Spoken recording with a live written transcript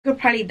You could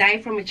probably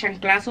die from a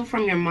chanclazo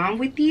from your mom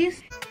with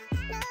these.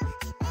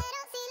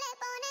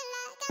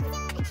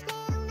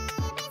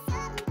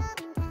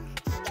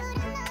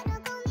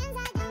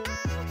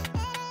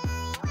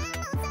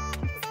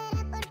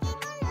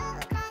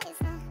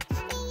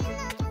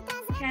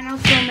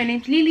 So my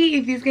name's Lily.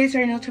 If you guys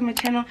are new to my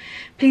channel,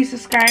 please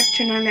subscribe,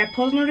 turn on that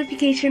post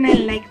notification,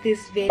 and like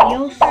this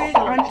video. So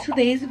on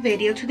today's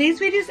video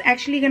is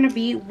actually gonna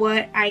be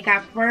what I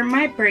got for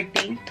my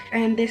birthday.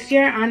 And this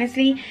year,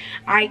 honestly,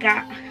 I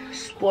got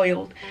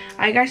spoiled.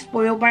 I got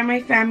spoiled by my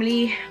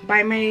family,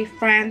 by my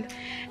friend,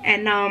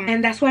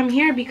 and that's why I'm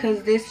here,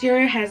 because this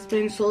year has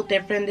been so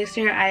different. This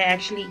year I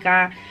actually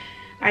got,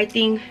 I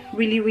think,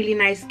 really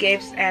nice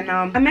gifts, and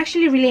I'm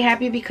actually really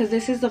happy because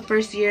this is the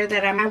first year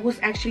that I was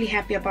actually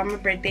happy about my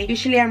birthday.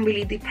 Usually I'm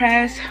really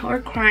depressed or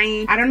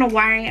crying. I don't know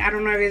why. I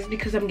don't know if it's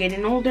because I'm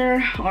getting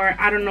older, or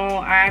I don't know.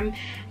 I'm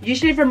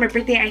usually, for my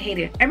birthday, I hate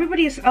it.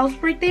 Everybody else's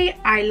birthday,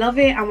 I love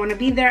it. I want to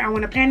be there. I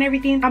want to plan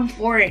everything. I'm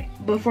for it.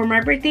 But for my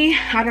birthday,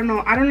 I don't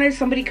know. I don't know if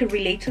somebody could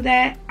relate to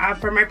that.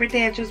 For my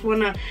birthday, I just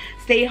want to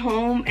stay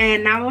home.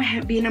 And now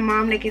being a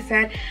mom, like I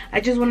said, I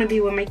just want to be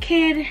with my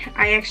kid.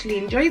 I actually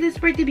enjoyed this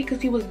birthday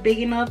because he was big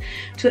enough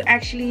to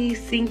actually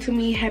sing to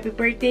me happy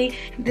birthday.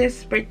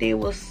 This birthday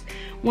was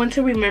one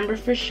to remember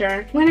for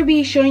sure. I'm going to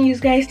be showing you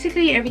guys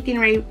basically everything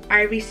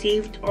I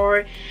received,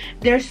 or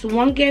there's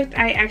one gift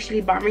I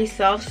actually bought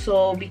myself,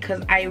 so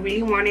because I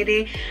really wanted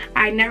it.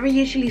 I never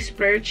usually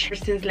splurge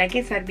since, like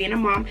I said, being a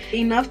mom.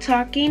 Enough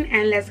talking,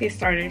 and let's get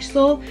started.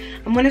 So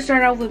I'm going to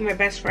start off with my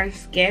best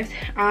friend's gift.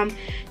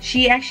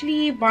 She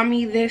actually bought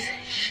me this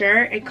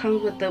shirt. It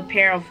comes with a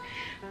pair of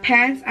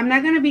pants. I'm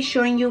not going to be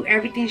showing you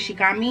everything she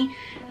got me,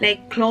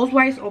 like clothes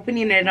wise,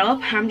 opening it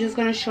up. I'm just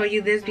going to show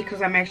you this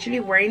because I'm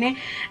actually wearing it.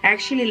 I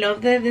actually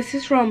love this. This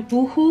is from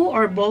Boohoo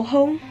or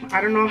Boho.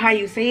 I don't know how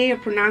you say it or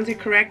pronounce it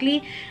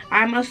correctly.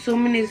 I'm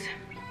assuming it's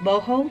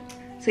Boho.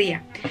 So yeah,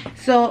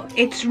 so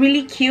it's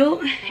really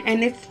cute,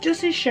 and it's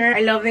just a shirt.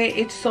 I love it.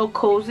 It's so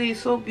cozy,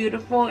 so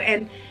beautiful,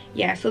 and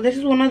yeah, so this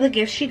is one of the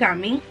gifts she got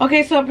me.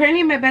 Okay, so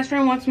apparently my best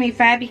friend wants me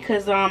fat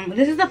because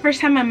this is the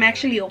first time I'm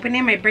actually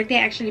opening. My birthday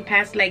actually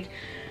passed like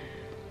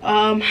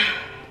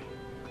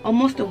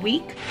almost a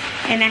week,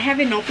 and I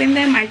haven't opened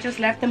them. I just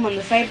left them on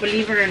the side,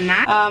 believe it or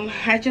not.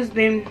 I just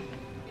been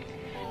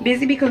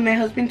busy because my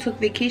husband took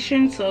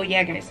vacation. So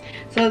yeah guys,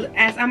 so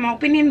as I'm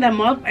opening them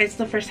up, it's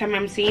the first time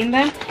I'm seeing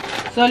them.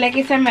 So like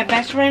I said, my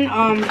best friend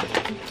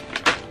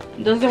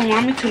doesn't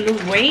want me to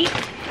lose weight.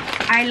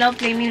 I love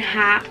flaming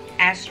hot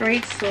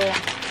asteroids, so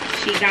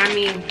she got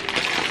me,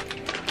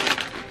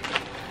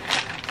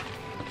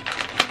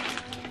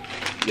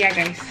 yeah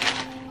guys,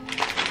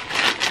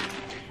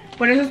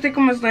 por eso estoy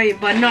como estoy.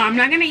 But no, I'm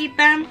not gonna eat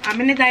them. I'm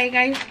gonna diet,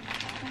 guys.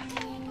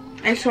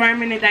 I swear I'm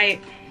gonna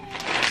diet.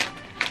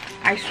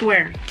 I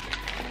swear.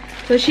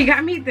 So she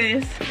got me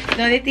this.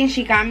 The other thing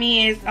she got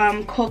me is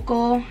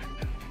Coco.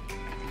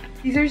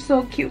 These are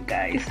so cute,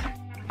 guys.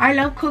 I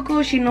love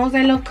Coco. She knows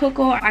I love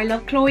Coco. I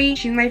love Chloe.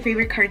 She's my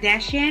favorite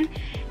Kardashian.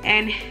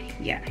 And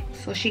yeah,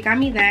 so she got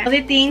me that.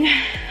 Other thing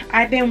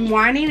I've been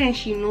wanting, and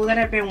she knew that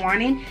I've been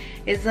wanting,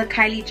 is the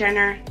Kylie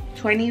Jenner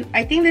 20,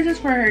 I think this is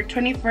for her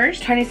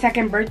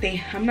 22nd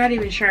birthday. I'm not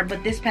even sure,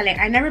 but this palette,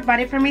 I never bought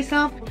it for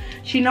myself.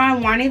 She know I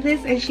wanted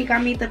this, and she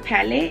got me the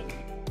palette.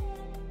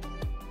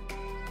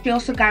 She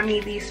also got me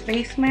these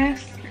face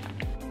masks.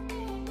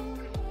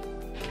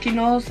 She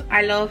knows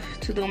I love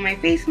to do my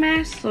face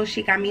mask, so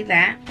she got me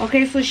that.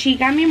 Okay, so she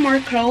got me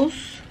more clothes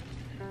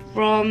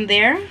from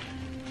there.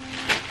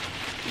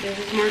 This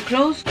is more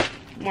clothes,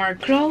 more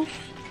clothes,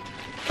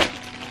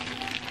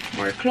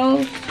 more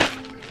clothes,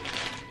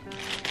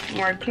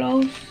 more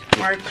clothes,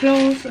 more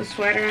clothes, a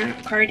sweater,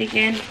 a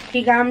cardigan.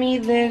 He got me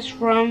this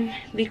from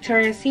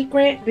Victoria's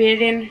Secret,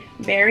 Bearded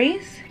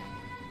Berries.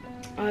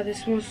 Oh,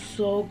 this smells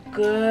so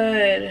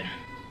good.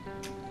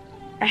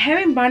 I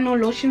haven't bought no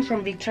lotion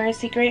from Victoria's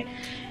Secret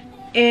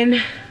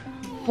in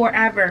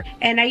forever,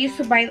 and I used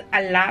to buy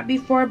a lot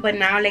before, but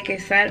now, like I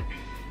said,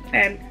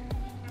 and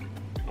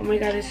oh my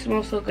god, it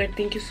smells so good.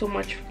 Thank you so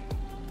much.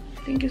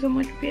 Thank you so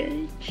much,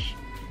 bitch.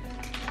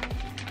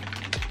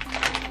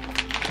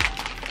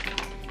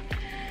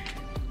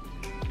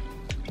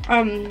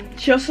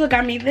 She also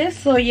got me this,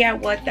 so yeah,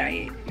 what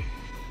diet?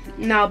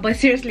 No, but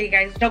seriously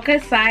guys, joke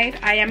aside,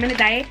 I am in a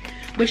diet,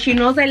 but she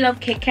knows I love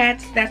Kit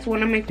Kats. That's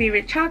one of my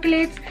favorite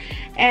chocolates,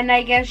 and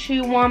I guess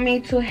she want me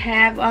to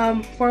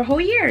have for a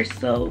whole year.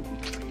 So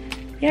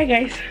yeah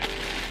guys,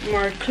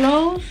 more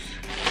clothes,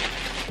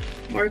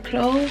 more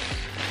clothes.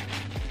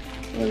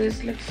 Oh,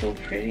 this looks so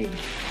pretty.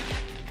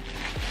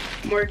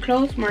 More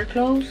clothes, more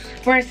clothes.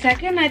 For a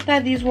second I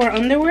thought these were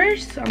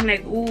underwears. I'm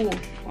like, ooh,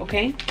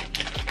 okay,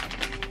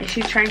 is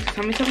she trying to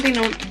tell me something?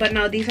 No, but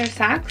no, these are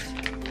socks,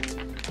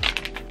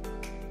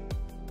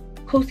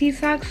 cozy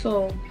socks,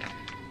 so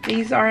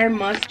these are a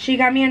must. She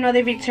got me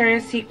another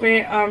Victoria's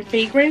Secret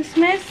fragrance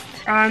mist.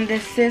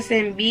 This is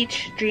in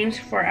Beach Dreams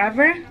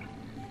Forever.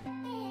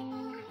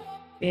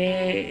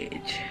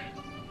 Bitch,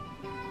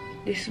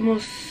 this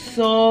smells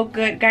so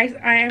good, guys.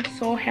 I am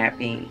so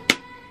happy.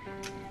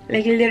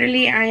 Like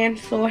literally, I am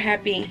so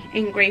happy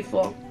and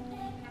grateful.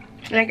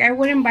 Like I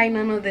wouldn't buy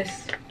none of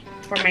this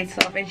for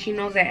myself, and she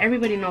knows that.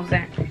 Everybody knows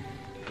that.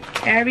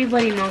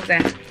 Everybody knows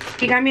that.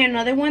 He got me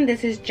another one.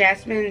 This is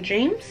Jasmine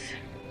Dreams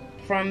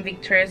from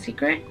Victoria's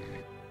Secret.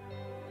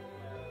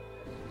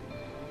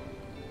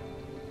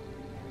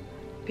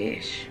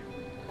 Bish.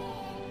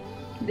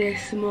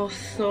 This smells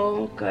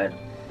so good.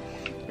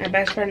 My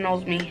best friend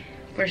knows me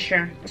for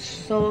sure.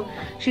 So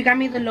she got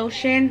me the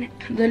lotion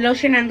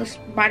and the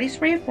body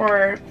spray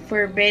for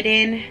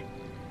Forbidden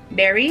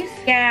Berries.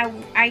 Yeah,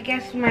 I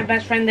guess my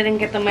best friend didn't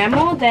get the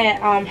memo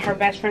that her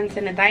best friend's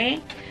in a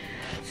diet.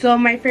 So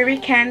my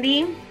favorite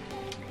candy,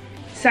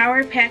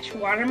 Sour Patch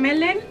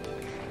Watermelon.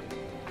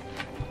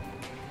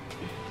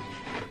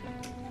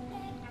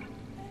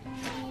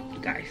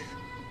 Guys.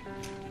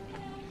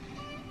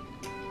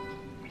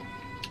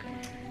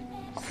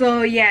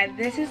 So yeah,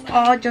 this is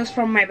all just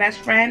from my best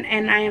friend,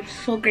 and I am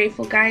so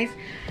grateful, guys.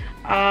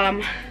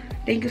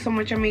 Thank you so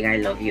much, amiga. I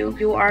love you.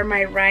 You are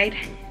my ride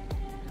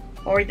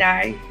or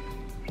die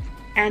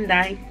and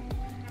die,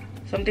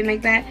 something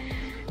like that,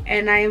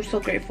 and I am so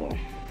grateful.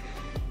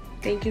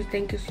 Thank you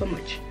so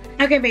much.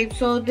 Okay, babe,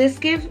 so this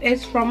gift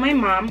is from my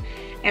mom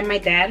and my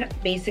dad,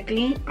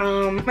 basically.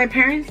 My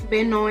parents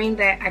been knowing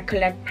that I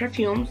collect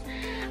perfumes.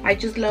 I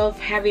just love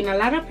having a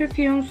lot of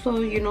perfumes,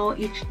 so you know,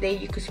 each day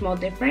you could smell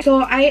different.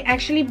 So I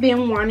actually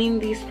been wanting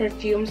these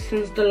perfumes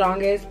since the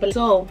longest, but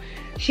so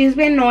she's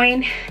been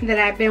knowing that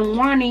I've been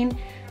wanting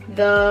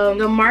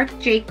the Marc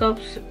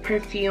Jacobs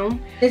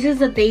perfume. This is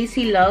the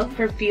Daisy Love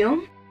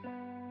perfume.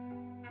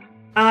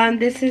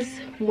 This is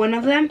one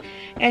of them,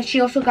 and she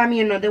also got me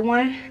another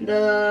one.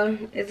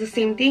 It's the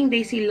same thing,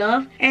 Daisy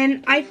Love,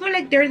 and I feel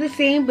like they're the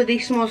same, but they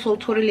smell so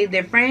totally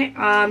different.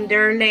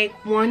 They're like,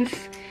 one's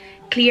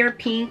clear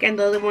pink and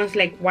the other one's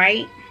like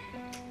white,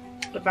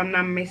 if I'm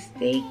not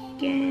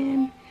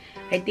mistaken,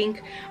 I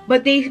think,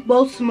 but they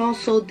both smell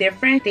so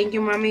different. Thank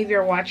you, mommy, if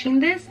you're watching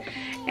this,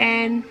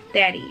 and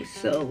daddy.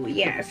 So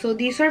yeah, so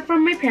these are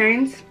from my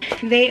parents.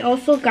 They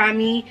also got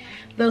me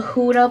the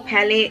Huda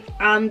palette.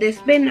 This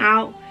been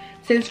out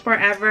since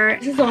forever.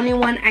 This is the only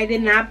one I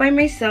did not buy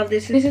myself.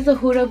 This is the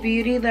Huda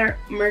Beauty, the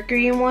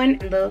Mercury one,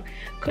 and the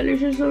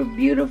colors are so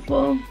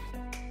beautiful.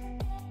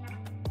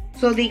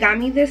 So they got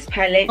me this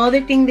palette. The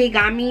other thing they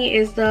got me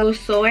is the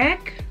SOAC.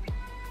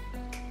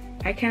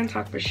 I can't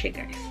talk for shit,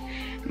 guys.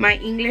 My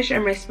English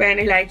and my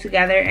Spanish lie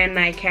together, and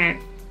I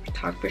can't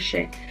talk for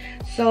shit.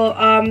 So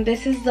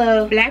this is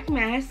the black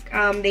mask.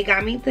 They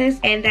got me this,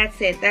 and that's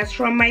it. That's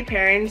from my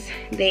parents.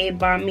 They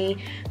bought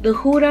me the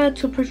Huda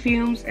 2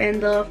 perfumes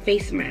and the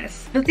face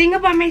mask. The thing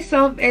about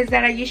myself is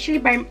that I usually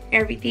buy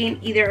everything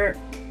either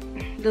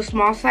the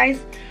small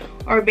size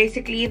or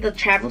basically the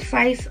travel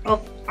size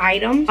of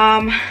items.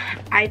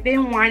 I've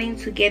been wanting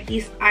to get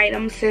these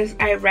items since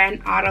I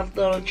ran out of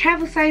the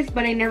travel size,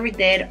 but I never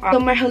did. So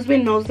my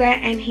husband knows that,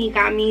 and he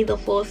got me the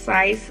full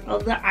size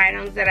of the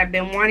items that I've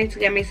been wanting to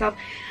get myself.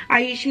 I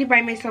usually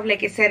buy myself,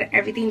 like I said,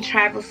 everything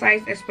travel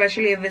size,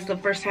 especially if it's the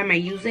first time I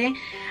use it.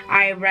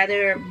 I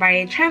rather buy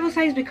a travel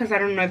size because I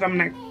don't know if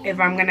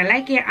I'm gonna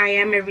like it. I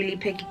am a really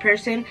picky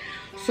person,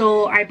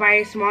 so I buy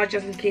a small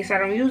just in case I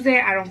don't use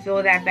it. I don't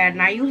feel that bad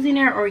not using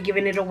it or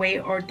giving it away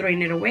or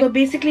throwing it away. So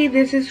basically,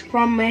 this is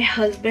from my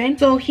husband.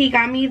 So he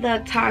got me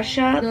the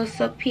Tasha the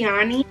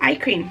Sapiani eye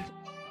cream.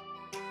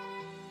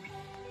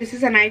 This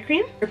is an eye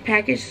cream. The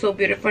package is so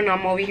beautiful, and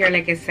I'm over here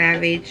like a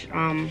savage,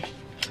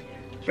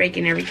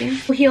 breaking everything.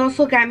 He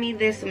also got me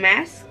this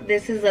mask.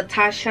 This is a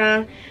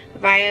Tasha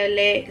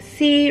Violet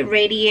C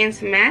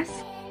Radiance mask.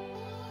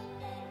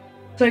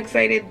 So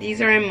excited.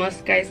 These are a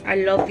must, guys. I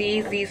love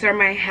these. These are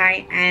my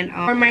high-end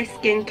for my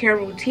skincare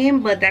routine,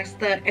 but that's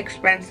the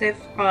expensive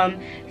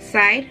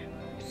side.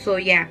 So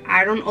yeah,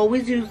 I don't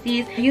always use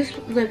these. I use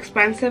the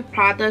expensive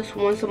products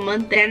once a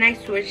month, then I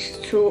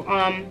switch to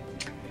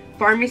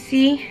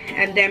pharmacy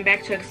and then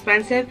back to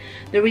expensive.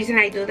 The reason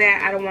I do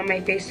that, I don't want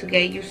my face to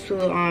get used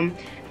to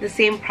the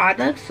same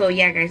products. So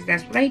yeah, guys,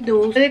 that's what I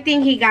do. The other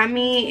thing he got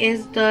me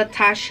is the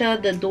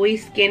Tasha the Dewy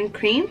Skin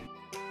Cream.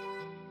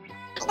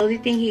 The other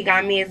thing he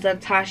got me is the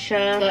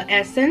Tasha the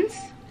Essence.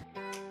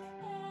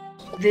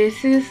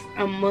 This is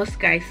a must,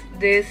 guys.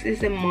 This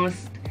is a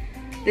must.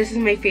 This is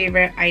my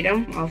favorite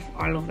item of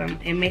all of them.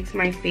 It makes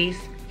my face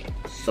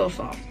so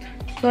soft.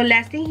 So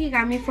last thing he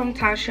got me from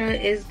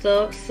Tasha is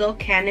the Silk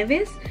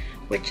Canvas,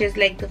 which is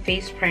like the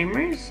face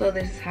primer. So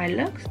this is how it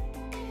looks.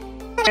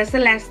 That's the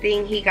last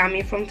thing he got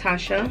me from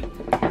Tasha,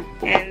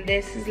 and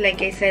this is,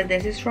 like I said,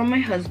 this is from my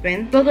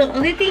husband. So the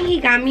other thing he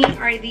got me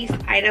are these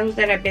items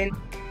that I've been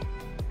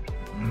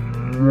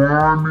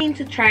dying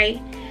to try.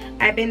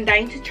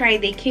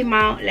 They came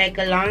out like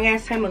a long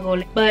ass time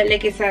ago, but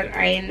like I said,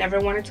 I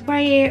never wanted to buy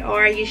it,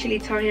 or I usually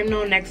tell him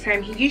no next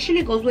time. He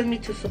usually goes with me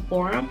to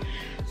Sephora.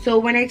 So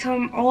when I tell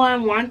him, oh, I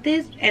want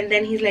this, and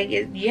then he's like,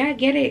 yeah,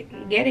 get it.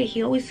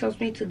 He always tells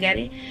me to get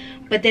it.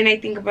 But then I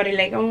think about it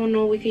like, oh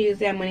no, we could use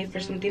that money for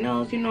something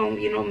else. You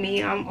know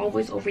me, I'm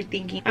always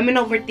overthinking. I'm an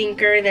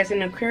overthinker. That's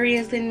an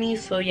Aquarius in me.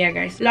 So yeah,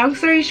 guys, long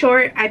story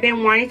short, I've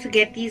been wanting to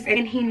get these,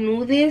 and he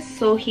knew this,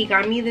 so he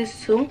got me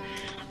this too.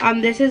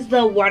 This is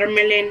the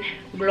watermelon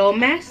glow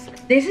mask.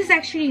 This is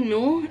actually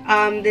new.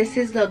 This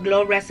is the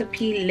Glow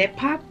Recipe Lip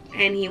Pop,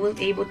 and he was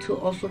able to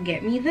also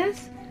get me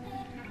this.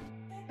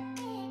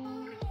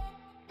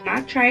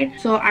 Not tried,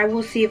 so I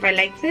will see if I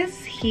like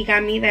this. He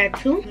got me that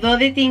too. The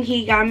other thing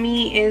he got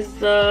me is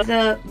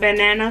the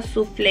banana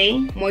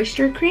souffle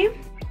moisture cream.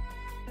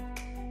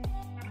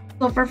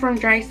 Suffer from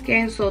dry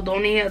skin, so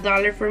donate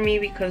 $1 for me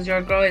because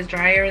your girl is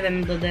drier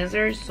than the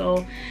desert.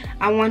 So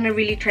I want to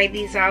really try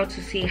these out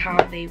to see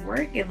how they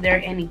work, if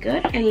they're any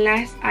good. And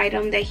last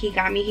item that he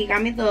got me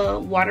the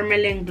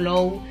watermelon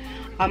glow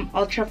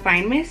ultra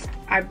fine mist.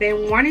 I've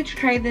been wanting to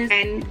try this,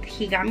 and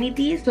he got me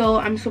these, so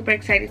I'm super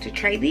excited to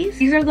try these.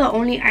 These are the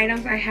only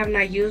items I have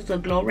not used the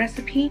Glow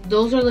Recipe.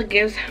 Those are the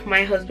gifts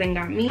my husband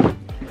got me.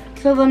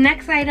 So the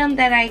next item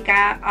that I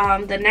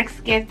got, the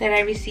next gift that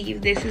I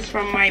received, this is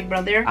from my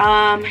brother.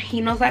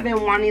 He knows I've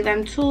been wanting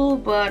them too,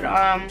 but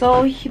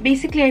so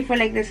basically I feel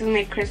like this is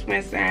my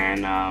Christmas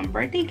and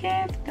birthday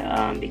gift,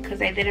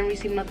 because I didn't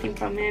receive nothing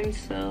from him.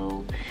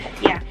 So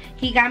yeah,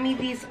 he got me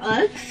these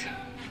Uggs.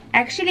 I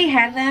actually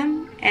had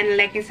them, and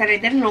like I said, I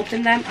didn't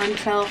open them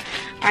until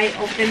I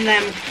opened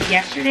them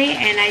yesterday,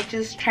 and I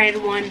just tried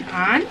one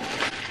on.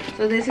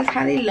 So this is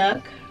how they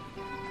look.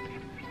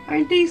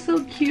 Aren't they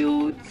so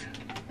cute?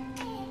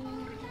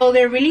 So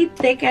they're really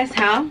thick as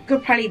hell. You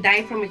could probably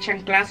die from a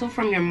chanclazo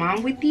from your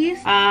mom with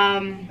these.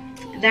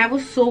 That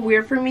was so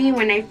weird for me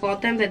when I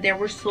felt them, that they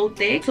were so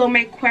thick. So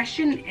my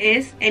question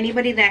is,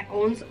 anybody that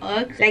owns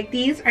Uggs like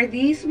these, are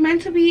these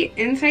meant to be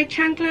inside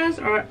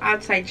chanclas or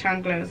outside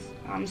chanclas?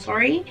 I'm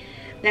sorry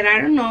that I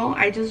don't know.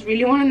 I just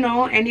really want to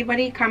know.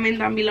 Anybody comment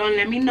down below and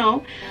let me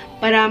know.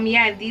 But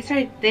yeah, these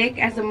are thick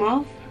as a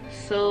muff,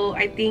 so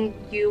I think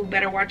you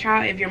better watch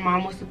out if your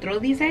mom wants to throw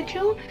these at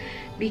you,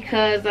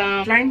 because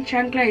flying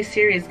chancla is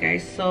serious,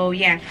 guys. So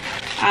yeah,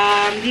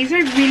 these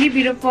are really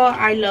beautiful.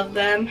 I love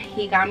them.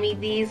 He got me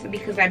these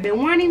because I've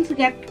been wanting to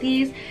get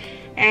these,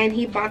 and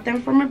he bought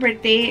them for my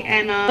birthday.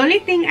 And the only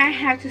thing I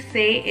have to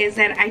say is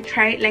that I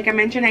tried, like I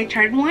mentioned, I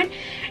tried one,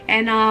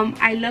 and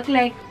I look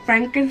like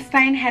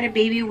Frankenstein had a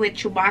baby with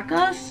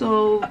Chewbacca.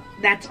 So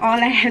that's all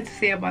I have to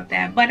say about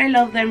that. But I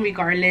love them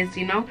regardless,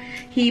 you know.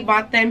 He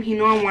bought them, he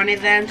knew I wanted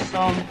them,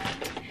 so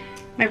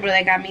my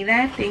brother got me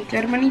that. Thank you,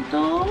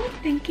 hermanito.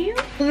 Thank you.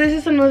 So this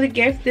is another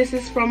gift. This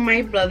is from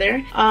my brother.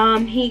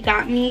 He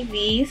got me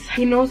these.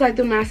 He knows I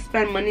do not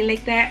spend money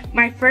like that.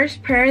 My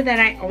first pair that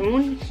I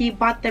own, he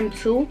bought them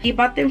too. He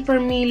bought them for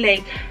me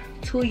like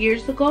 2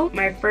 years ago.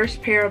 My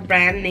first pair of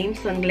brand name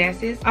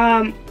sunglasses.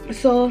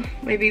 So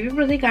my baby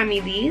brother got me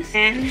these,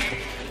 and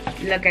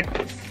look at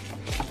this.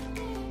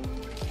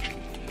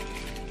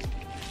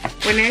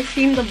 When I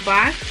seen the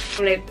box,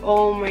 I'm like,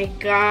 oh my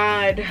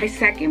god. My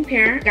second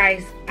pair,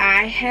 guys,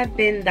 I have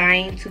been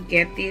dying to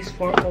get these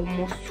for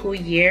almost 2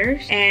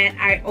 years, and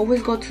I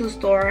always go to the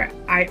store,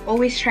 I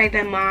always try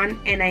them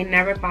on, and I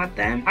never bought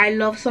them. I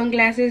love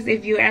sunglasses.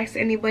 If you ask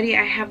anybody,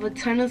 I have a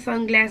ton of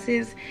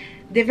sunglasses,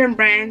 different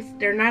brands.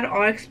 They're not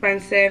all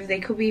expensive. They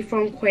could be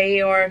from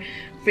Quay or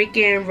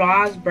freaking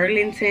Ross,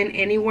 Burlington,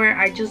 anywhere.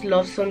 I just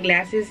love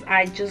sunglasses.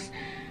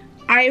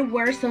 I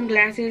wear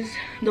sunglasses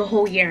the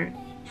whole year.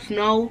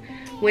 Snow,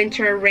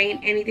 winter, rain,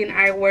 anything,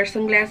 I wear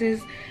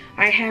sunglasses.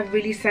 I have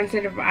really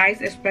sensitive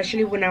eyes,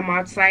 especially when I'm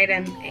outside,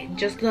 and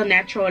just the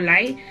natural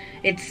light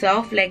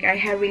itself, like I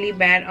have really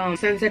bad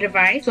sensitive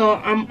eyes. So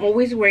I'm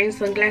always wearing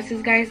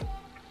sunglasses, guys.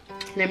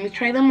 Let me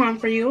try them on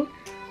for you.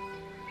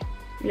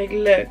 Like,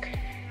 look,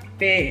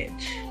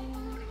 bitch.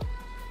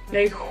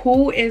 Like,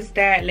 who is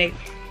that? Like,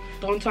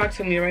 don't talk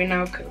to me right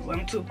now because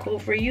I'm too cool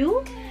for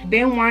you.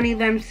 Been wanting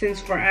them since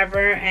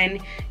forever, and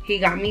he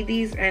got me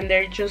these, and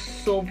they're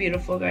just so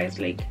beautiful, guys.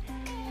 Like,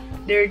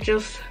 they're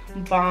just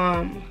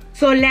bomb.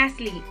 So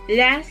lastly,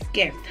 last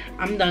gift.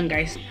 I'm done,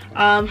 guys.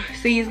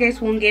 So you guys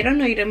won't get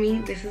annoyed at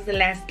me. This is the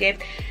last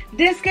gift.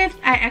 This gift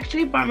I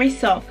actually bought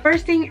myself.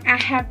 First thing I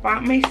have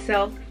bought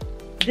myself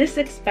this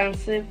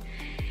expensive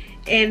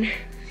in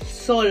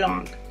so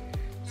long.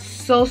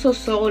 So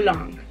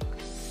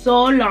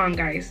long,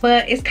 guys.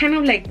 But it's kind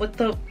of like what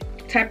the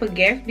type of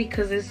gift,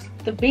 because it's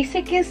the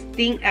basicest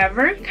thing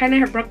ever. Kind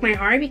of broke my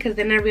heart, because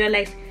then I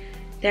realized,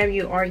 damn,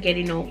 you are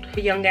getting old.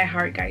 Young at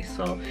heart, guys.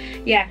 So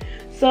yeah,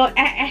 so I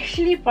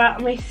actually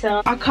bought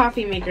myself a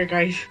coffee maker,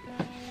 guys.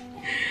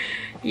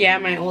 Yeah,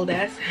 my old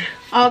ass.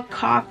 A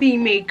coffee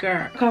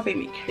maker.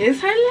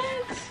 Is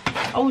highlights?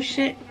 Oh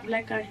shit,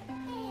 black guy.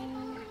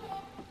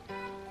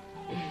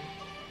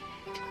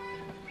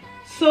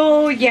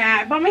 So yeah,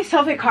 I bought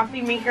myself a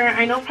coffee maker.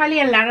 I know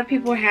probably a lot of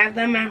people have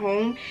them at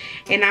home,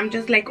 and I'm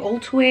just like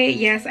old to it.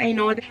 Yes, I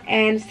know.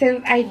 And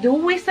since I do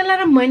waste a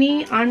lot of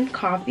money on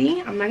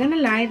coffee, I'm not gonna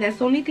lie, that's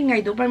the only thing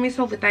I do by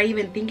myself without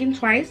even thinking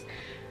twice.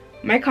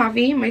 My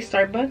coffee, my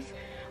Starbucks.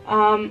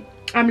 I'm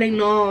like,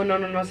 no.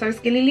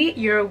 Sabes que, Lily,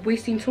 you're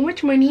wasting too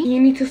much money.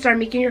 You need to start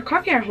making your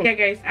coffee at home. Yeah,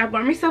 guys, I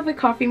bought myself a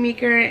coffee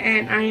maker,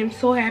 and I am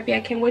so happy. I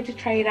can't wait to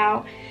try it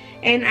out.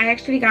 And I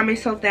actually got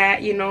myself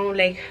that, you know,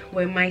 like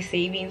with my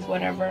savings,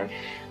 whatever.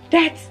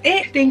 that's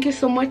it. Thank you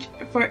so much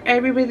for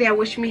everybody that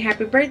wished me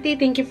happy birthday.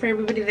 Thank you for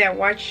everybody that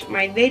watched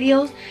my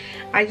videos.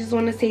 I just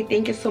want to say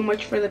thank you so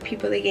much for the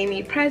people that gave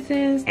me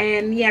presents.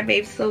 And yeah,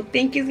 babes, so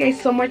thank you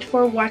guys so much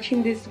for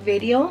watching this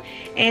video,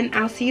 and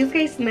I'll see you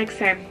guys next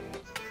time.